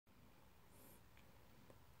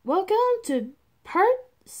Welcome to part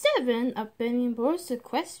 7 of Bendy and Boris, the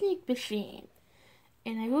Question Machine.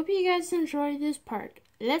 And I hope you guys enjoy this part.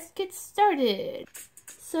 Let's get started.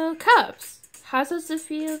 So, Cubs, how does it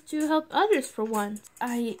feel to help others for one?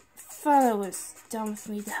 I thought it was dumb of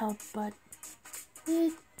me to help, but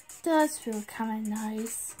it does feel kind of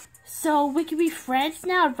nice. So, we can be friends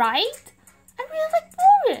now, right? I really like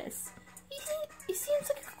Boris. He seems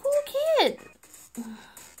like a cool kid.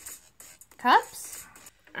 Cubs?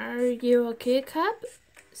 Are you okay, Cup?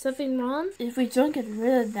 Something wrong? If we don't get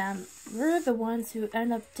rid of them, we're the ones who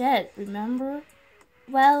end up dead, remember?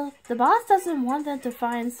 Well, the boss doesn't want them to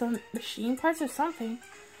find some machine parts or something.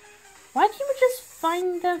 Why can't we just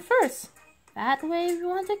find them first? That way we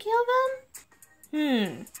want to kill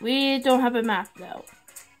them? We don't have a map though.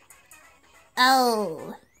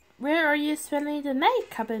 Oh. Where are you spending the night,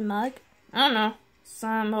 Cup and Mug? I don't know.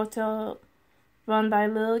 Some hotel run by a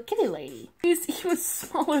little kitty lady. He's even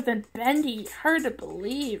smaller than Bendy. Hard to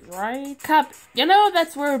believe, right? Cup, you know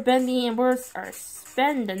that's where Bendy and Boris are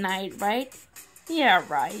spend the night, right? Yeah,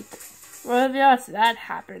 right. What else is that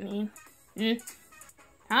happening?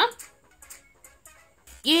 Huh?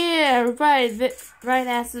 Yeah, right. Right,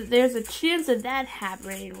 as there's a chance of that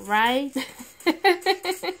happening, right?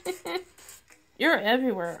 You're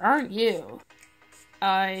everywhere, aren't you?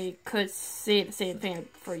 I could say the same thing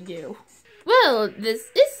for you. Well,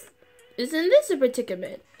 isn't this a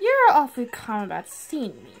predicament? You're awfully calm about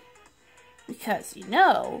seeing me. Because, you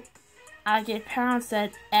know, I get pounced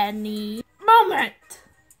at any moment.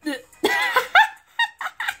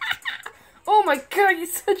 Oh my god, you're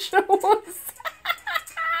such a wuss.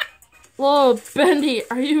 Whoa, Bendy,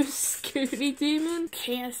 are you a scaredy demon?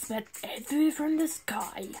 Can't expect anything from the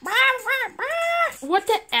sky. What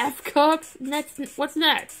the F, Cup? What's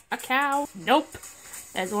next? A cow? Nope.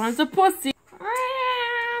 That one's a pussy.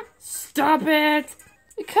 Stop it!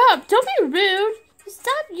 Cup, don't be rude.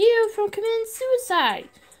 Stop you from committing suicide.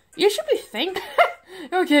 You should be thankful.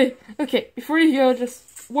 Okay. Before you go,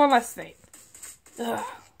 just one last thing. Ugh.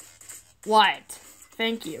 What?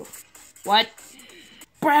 Thank you. What?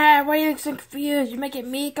 Brad, why are you so confused? You're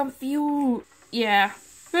making me confused. Yeah,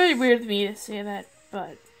 very weird of me to say that,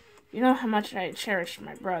 but you know how much I cherish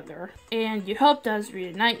my brother. And you helped us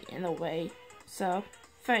reunite in a way, so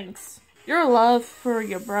thanks. Your love for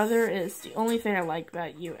your brother is the only thing I like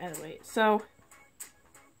about you anyway, so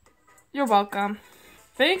you're welcome.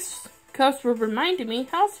 Thanks, Cubs, for reminding me.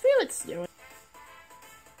 How's Felix doing?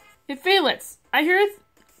 Hey Felix, I heard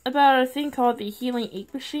about a thing called the Healing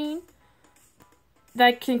Ink Machine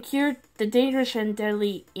that can cure the dangerous and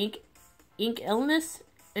deadly ink illness.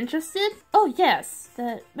 Interested? Oh yes,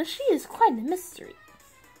 the machine is quite a mystery.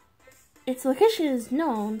 Its location is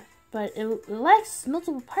known, but it lacks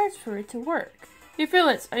multiple parts for it to work. Hey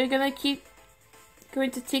Felix, are you going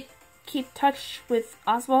to keep touch with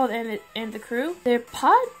Oswald and the crew? They're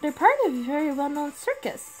part of a very well-known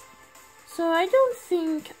circus, so I don't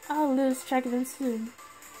think I'll lose track of them soon.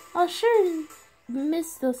 I'll sure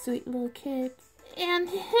miss those sweet little kids. And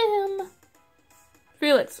him.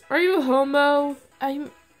 Felix, are you a homo?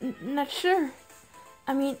 I'm not sure.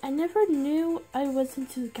 I mean, I never knew I was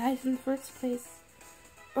into guys in the first place.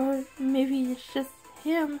 Or maybe it's just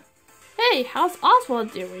him. Hey, how's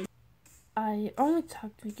Oswald doing? I only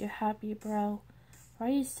talk to make you happy, bro. Why are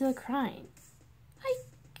you still crying?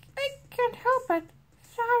 I can't help it.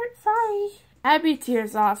 Sorry. Happy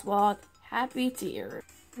tears, Oswald. Happy tears.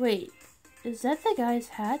 Wait, is that the guy's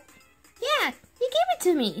hat? Yeah, he gave it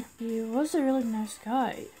to me. He was a really nice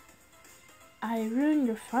guy. I ruined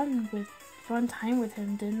your fun time with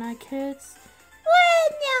him, didn't I, kids?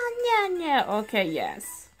 What? No. Okay,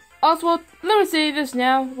 yes. Oswald, let me say this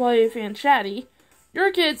now while you're feeling chatty.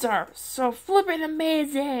 Your kids are so flippin'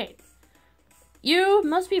 amazing. You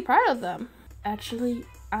must be proud of them. Actually,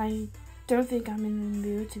 I don't think I'm in the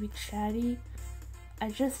mood to be chatty. I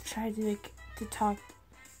just tried to talk.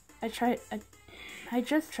 I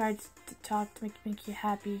just tried to talk to make you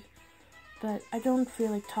happy, but I don't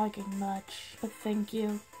feel like talking much. But thank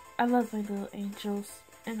you. I love my little angels,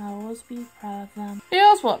 and I'll always be proud of them. Hey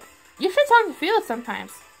Oswald, you should talk to Felix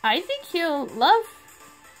sometimes. I think he'll love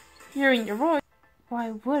hearing your voice. Why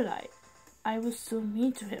would I? I was so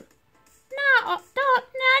mean to him.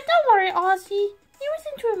 Don't worry, Ozzy. He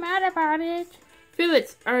wasn't too mad about it.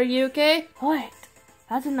 Felix, are you okay? What?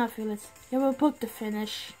 That's enough, Felix. You have a book to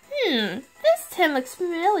finish. This tent looks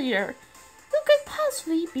familiar. Who could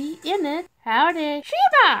possibly be in it? Howdy.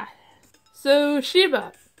 Sheba! So,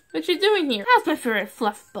 Sheba, what you doing here? How's my favorite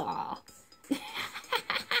fluff ball?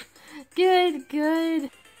 Good.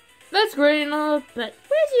 That's great and all, but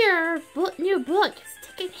where's your new book? It's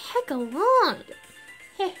taking heck long.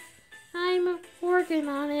 I'm working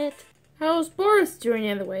on it. How's Boris doing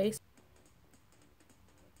anyways?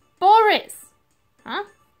 Boris! Huh?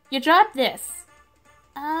 You dropped this.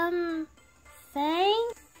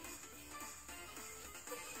 Thanks?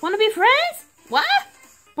 Wanna be friends? What?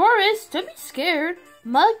 Boris, don't be scared.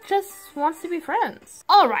 Mug just wants to be friends.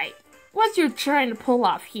 Alright, what's you trying to pull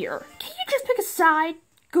off here? Can you just pick a side?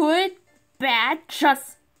 Good? Bad?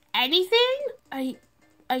 Just anything? I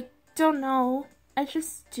don't know. I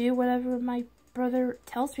just do whatever my brother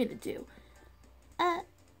tells me to do.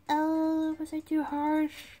 Was I too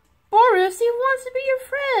harsh? Boris, he wants to be your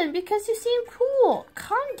friend because you seem cool.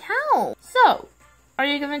 Calm down. So, are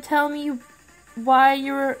you gonna tell me why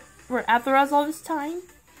you were after us all this time?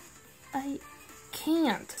 I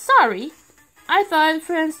can't. Sorry. I thought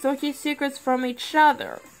friends don't keep secrets from each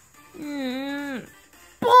other. Boris,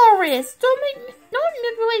 don't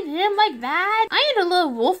manipulate him like that. I ain't a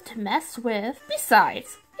little wolf to mess with.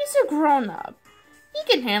 Besides, he's a grown-up. He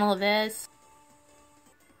can handle this.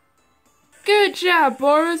 Good job,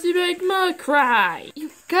 Boris. You make Mug cry. You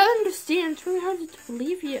gotta understand, it's really hard to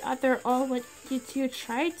believe you after all what you two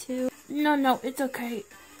tried to. No, it's okay.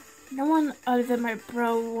 No one other than my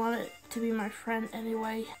bro wanted to be my friend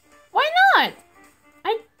anyway. Why not?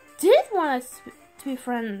 I did want us to be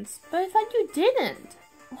friends, but I thought you didn't.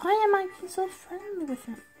 Why am I being so friendly with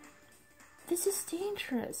him? This is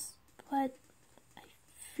dangerous, but I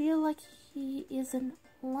feel like he isn't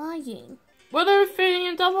lying. What are Fanny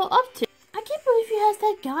and Double up to? I can't believe you asked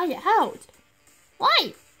that guy out.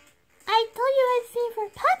 Why? I told you I'd seen for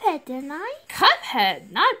Puphead, didn't I?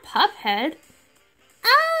 Cuphead, not Puphead.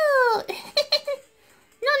 Oh!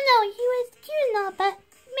 No, he was cute and all, but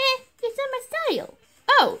meh, it's not my style.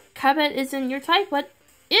 Oh, Cuphead isn't your type. What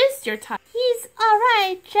is your type? He's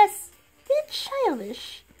alright, just a bit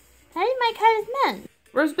childish. That ain't my kind of man.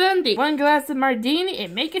 Where's Bendy? One glass of martini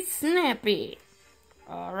and make it snappy.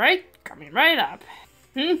 Alright, coming right up.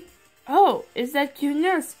 Oh, is that cute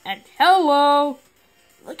nurse? And hello!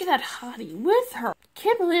 Look at that hottie with her.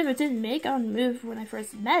 Can't believe it didn't make on move when I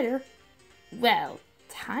first met her. Well,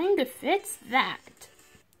 time to fix that.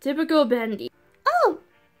 Typical Bendy. Oh,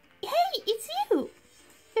 hey, it's you.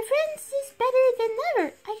 Your friends is better than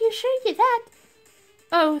ever. I can assure you that.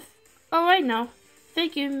 Oh, I know.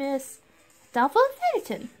 Thank you, Miss Dolphin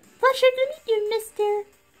Ferriton. Pleasure to meet you, Mister.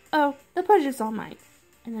 Oh, the pleasure's all mine.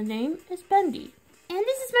 And the name is Bendy. And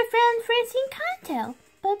this is my friend Francine Contel,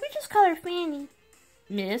 but we just call her Fanny.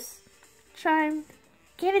 Miss Charm,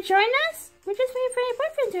 care to join us? We're just waiting for your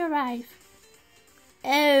boyfriend to arrive.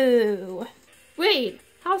 Oh. Wait,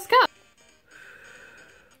 how's Cop?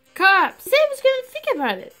 Cop, said I was gonna think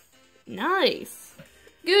about it. Nice.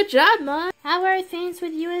 Good job, Mom. How are things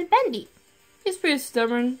with you and Bendy? He's pretty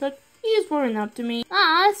stubborn, but he's warming up to me.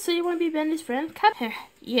 Ah, so you want to be Bendy's friend, Cop?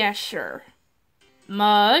 Yeah, sure.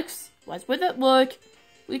 Mugs, what's with that look?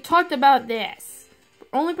 We talked about this.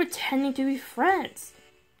 We're only pretending to be friends.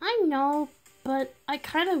 I know, but I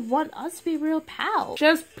kind of want us to be real pals.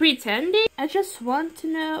 Just pretending? I just want to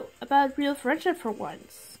know about real friendship for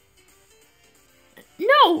once.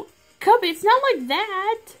 No! Cubby, it's not like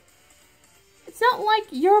that. It's not like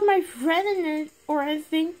you're my friend or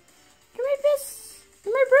anything. You're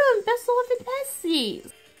my brother and best loved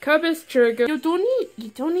besties. Cubby's trigger. You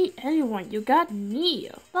don't need anyone. You got me.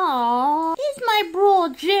 Aww, is my bro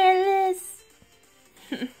jealous?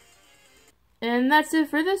 And that's it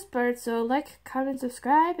for this part, so like, comment,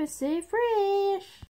 subscribe, and stay fresh!